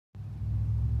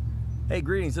Hey,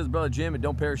 greetings. This is Brother Jim at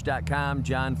don'tperish.com,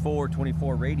 John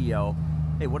 4:24 radio.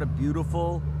 Hey, what a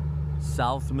beautiful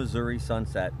South Missouri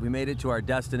sunset. We made it to our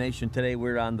destination today.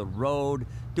 We're on the road,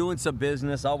 doing some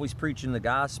business, always preaching the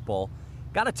gospel.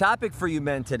 Got a topic for you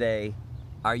men today.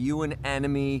 Are you an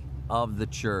enemy of the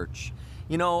church?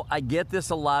 You know, I get this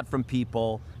a lot from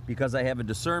people because I have a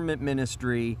discernment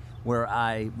ministry where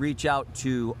I reach out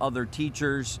to other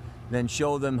teachers, then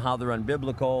show them how they're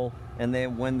unbiblical, and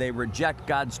then when they reject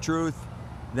God's truth,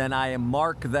 then I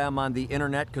mark them on the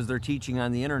internet because they're teaching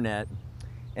on the internet.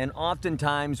 And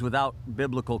oftentimes, without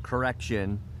biblical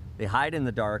correction, they hide in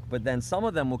the dark, but then some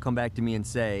of them will come back to me and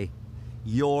say,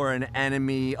 you're an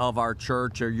enemy of our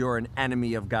church, or you're an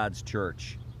enemy of God's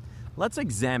church. Let's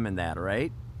examine that,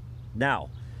 right? Now,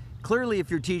 clearly, if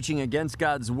you're teaching against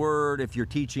God's word, if you're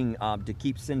teaching to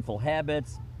keep sinful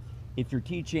habits, if you're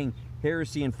teaching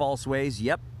heresy and false ways,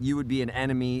 yep, you would be an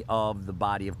enemy of the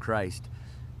body of Christ.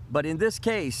 But in this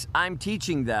case, I'm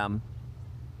teaching them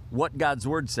what God's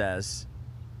word says,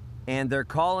 and they're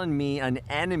calling me an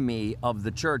enemy of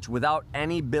the church without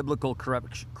any biblical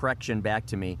correction back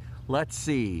to me. Let's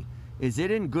see. Is it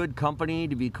in good company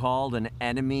to be called an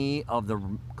enemy of the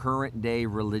current day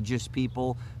religious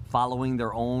people following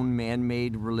their own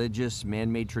man-made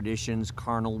traditions,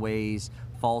 carnal ways,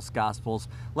 false gospels?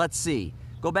 Let's see.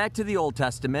 Go back to the Old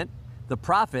Testament. The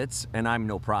prophets, and I'm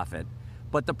no prophet,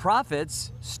 but the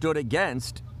prophets stood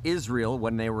against Israel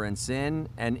when they were in sin,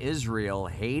 and Israel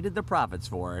hated the prophets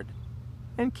for it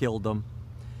and killed them.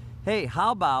 Hey,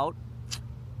 how about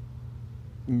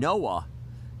Noah?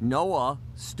 Noah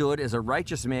stood as a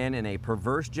righteous man in a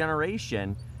perverse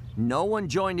generation. No one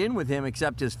joined in with him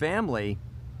except his family.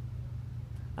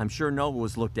 I'm sure Noah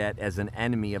was looked at as an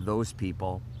enemy of those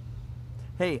people.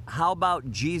 Hey, how about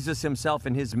Jesus himself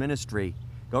and his ministry?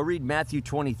 Go read Matthew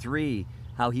 23,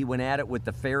 how he went at it with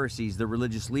the Pharisees, the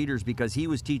religious leaders, because he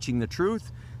was teaching the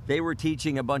truth. They were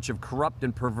teaching a bunch of corrupt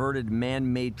and perverted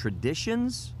man-made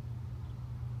traditions.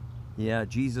 Yeah,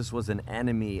 Jesus was an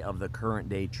enemy of the current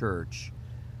day church.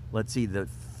 Let's see, the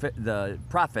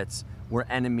prophets were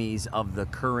enemies of the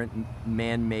current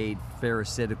man-made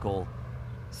pharisaical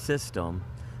system.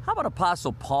 How about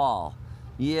Apostle Paul?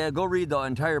 Yeah, go read the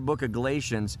entire book of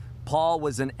Galatians. Paul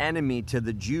was an enemy to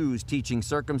the Jews teaching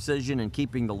circumcision and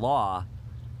keeping the law.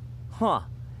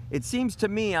 It seems to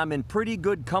me I'm in pretty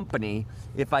good company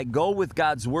if I go with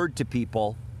God's word to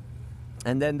people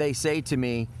and then they say to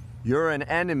me, you're an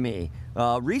enemy.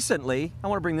 Recently, I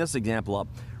want to bring this example up.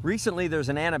 Recently, there's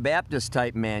an Anabaptist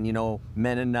type man, you know,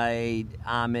 Mennonite,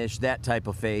 Amish, that type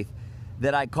of faith,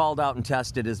 that I called out and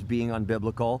tested as being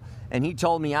unbiblical. And he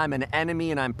told me I'm an enemy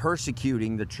and I'm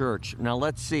persecuting the church. Now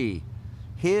let's see.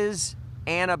 His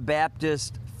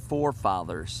Anabaptist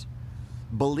forefathers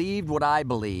believed what I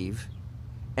believe,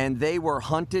 and they were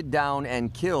hunted down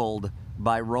and killed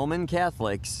by Roman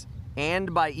Catholics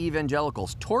and by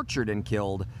evangelicals, tortured and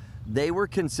killed. They were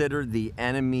considered the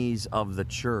enemies of the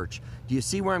church. Do you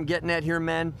see where I'm getting at here,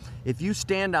 men? If you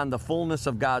stand on the fullness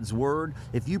of God's word,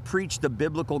 if you preach the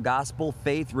biblical gospel,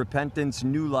 faith, repentance,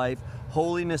 new life,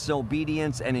 holiness,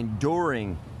 obedience, and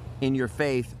enduring in your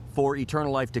faith for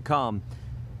eternal life to come,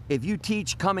 if you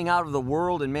teach coming out of the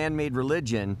world and man-made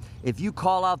religion, if you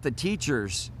call out the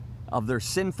teachers of their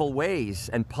sinful ways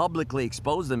and publicly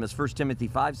expose them, as 1 Timothy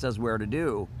 5 says we're to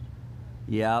do,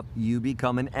 yep, you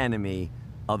become an enemy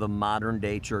of the modern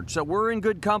day church. So we're in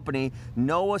good company.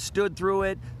 Noah stood through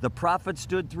it. The prophets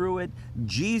stood through it.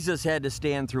 Jesus had to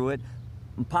stand through it.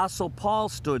 Apostle Paul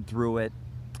stood through it.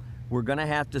 We're going to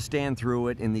have to stand through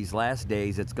it in these last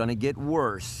days. It's going to get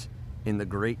worse in the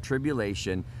Great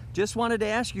Tribulation. Just wanted to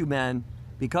ask you, men,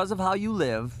 because of how you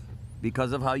live,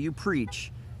 because of how you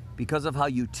preach, because of how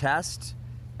you test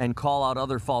and call out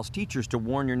other false teachers to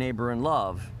warn your neighbor in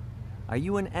love, are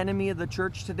you an enemy of the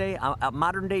church today, a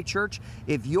modern day church?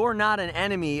 If you're not an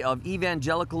enemy of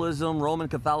evangelicalism, Roman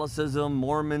Catholicism,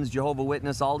 Mormons, Jehovah's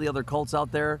Witness, all the other cults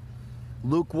out there,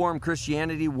 lukewarm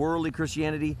Christianity, worldly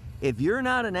Christianity, if you're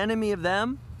not an enemy of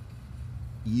them,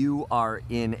 you are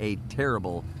in a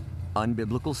terrible,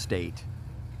 unbiblical state.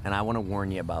 And I want to warn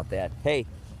you about that. Hey,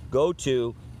 go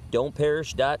to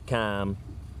don'tperish.com.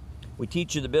 We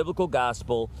teach you the biblical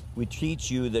gospel. We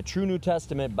teach you the true New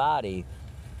Testament body.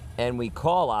 And we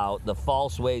call out the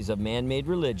false ways of man-made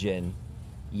religion.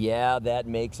 Yeah, that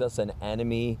makes us an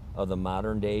enemy of the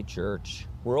modern day church.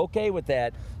 We're okay with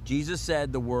that. Jesus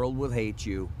said the world will hate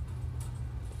you,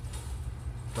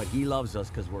 but he loves us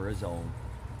because we're his own.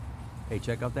 Hey,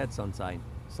 check out that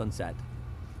sunset.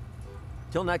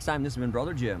 Till next time, this has been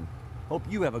Brother Jim. Hope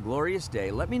you have a glorious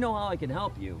day. Let me know how I can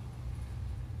help you.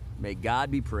 May God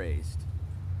be praised.